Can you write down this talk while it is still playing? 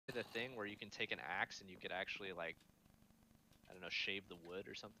a thing where you can take an axe and you could actually like, I don't know, shave the wood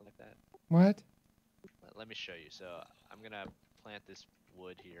or something like that? What? Let me show you. So I'm gonna plant this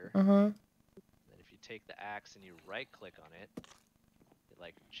wood here. Uh-huh. And if you take the axe and you right click on it, it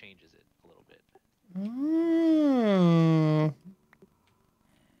like changes it a little bit. Oh.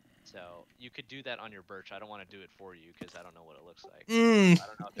 So you could do that on your birch. I don't want to do it for you because I don't know what it looks like. Mm, I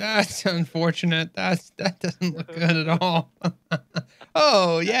don't know if you like that's that. unfortunate. That doesn't look good at all.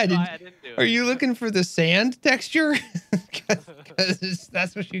 Oh yeah, That's why I didn't do are it. you looking for the sand texture? Because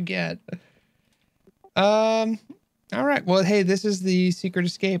that's what you get. All right. Well, hey, this is the secret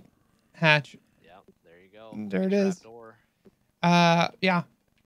escape hatch. Yeah, there you go. There it is. Door. Yeah.